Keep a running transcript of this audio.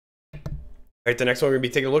All right, the next one we're going to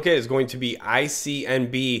be taking a look at is going to be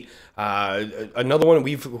ICNB, another one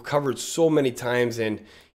we've covered so many times, and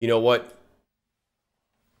you know what?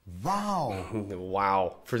 Wow.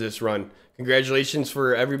 Wow for this run. Congratulations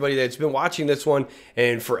for everybody that's been watching this one,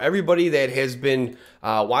 and for everybody that has been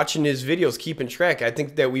watching his videos, keeping track. I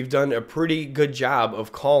think that we've done a pretty good job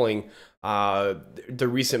of calling the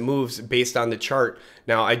recent moves based on the chart.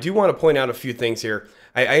 Now, I do want to point out a few things here.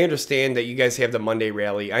 I understand that you guys have the Monday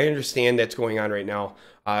rally. I understand that's going on right now.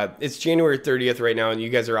 It's January 30th right now, and you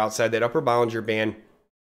guys are outside that upper Bollinger Band.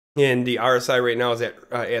 And the RSI right now is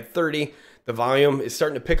at 30. The volume is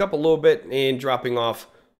starting to pick up a little bit and dropping off.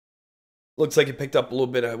 Looks like it picked up a little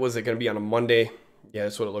bit. Was it going to be on a Monday? Yeah,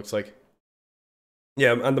 that's what it looks like.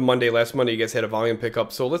 Yeah, on the Monday, last Monday, you guys had a volume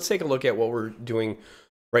pickup. So let's take a look at what we're doing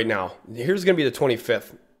right now. Here's going to be the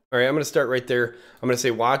 25th. All right, I'm going to start right there. I'm going to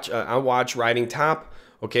say watch, on watch, riding top.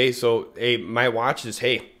 Okay, so my watch is,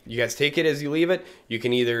 hey, you guys take it as you leave it. You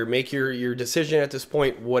can either make your decision at this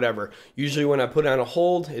point, whatever. Usually when I put it on a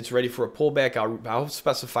hold, it's ready for a pullback. I'll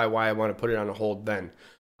specify why I want to put it on a hold then.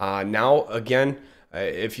 Now, again,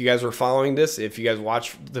 if you guys were following this, if you guys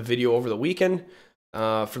watched the video over the weekend,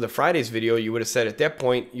 for the Friday's video, you would have said at that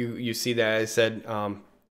point, you see that I said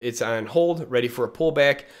it's on hold, ready for a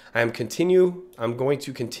pullback. I'm going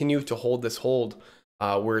to continue to hold this hold.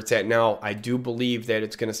 Where it's at now. I do believe that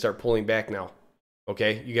it's going to start pulling back now.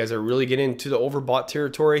 Okay, you guys are really getting into the overbought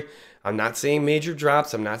territory. I'm not saying major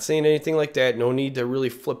drops. I'm not saying anything like that. No need to really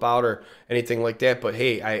flip out or anything like that. But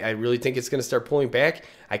hey, I really think it's going to start pulling back.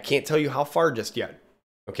 I can't tell you how far just yet.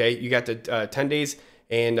 Okay, you got the 10 days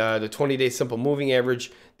and the 20-day simple moving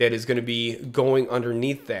average that is going to be going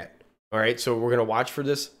underneath that. All right, so we're going to watch for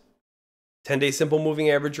this 10-day simple moving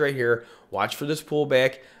average right here. Watch for this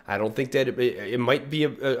pullback. I don't think that it might be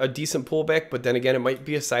a decent pullback, but then again, it might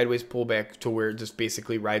be a sideways pullback to where it just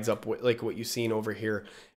basically rides up like what you've seen over here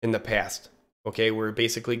in the past. Okay, where it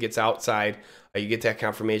basically gets outside. You get that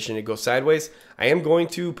confirmation, it goes sideways. I am going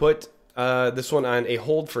to put this one on a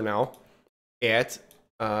hold for now at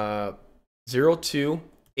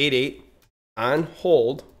 0288 on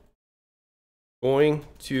hold. Going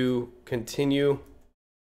to continue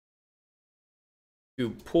to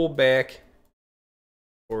pull back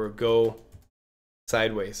or go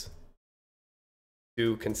sideways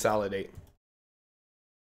to consolidate.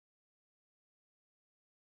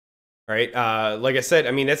 All right, like I said,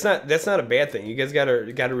 I mean that's not a bad thing. You guys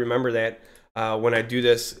gotta remember that when I do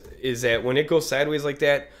this, is that when it goes sideways like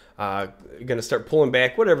that, you're gonna start pulling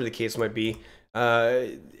back, whatever the case might be.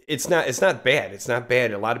 It's not bad. It's not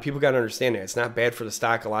bad. A lot of people got to understand that it's not bad for the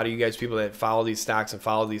stock. A lot of you guys, people that follow these stocks and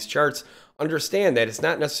follow these charts, understand that it's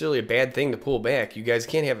not necessarily a bad thing to pull back. You guys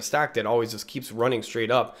can't have a stock that always just keeps running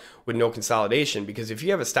straight up with no consolidation, because if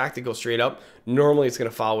you have a stock that goes straight up, normally it's going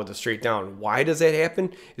to follow with a straight down. Why does that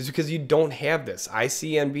happen? Is because you don't have this.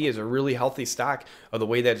 ICNB is a really healthy stock of the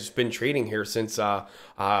way that it's been trading here since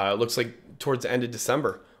looks like towards the end of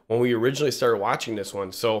December when we originally started watching this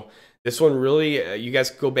one. So this one really, you guys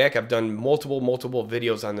go back. I've done multiple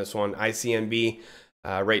videos on this one. ICNB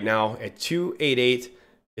right now at 288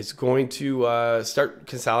 is going to start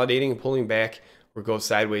consolidating and pulling back or go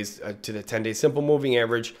sideways to the 10-day simple moving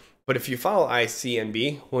average. But if you follow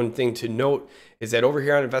ICNB, one thing to note is that over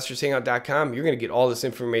here on investorshangout.com, you're going to get all this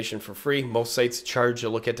information for free. Most sites charge to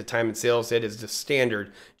look at the time and sales. It is the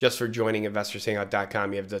standard just for joining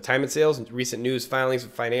investorshangout.com. You have the time and sales, recent news, filings,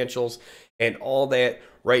 financials, and all that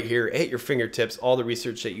right here at your fingertips, all the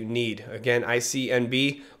research that you need. Again,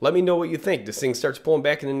 ICNB, let me know what you think. This thing starts pulling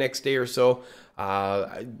back in the next day or so.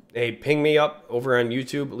 Hey, ping me up over on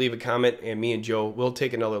YouTube, leave a comment, and me and Joe will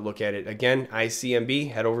take another look at it. Again,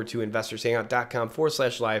 ICNB, head over to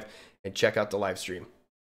investorshangout.com/live and check out the live stream.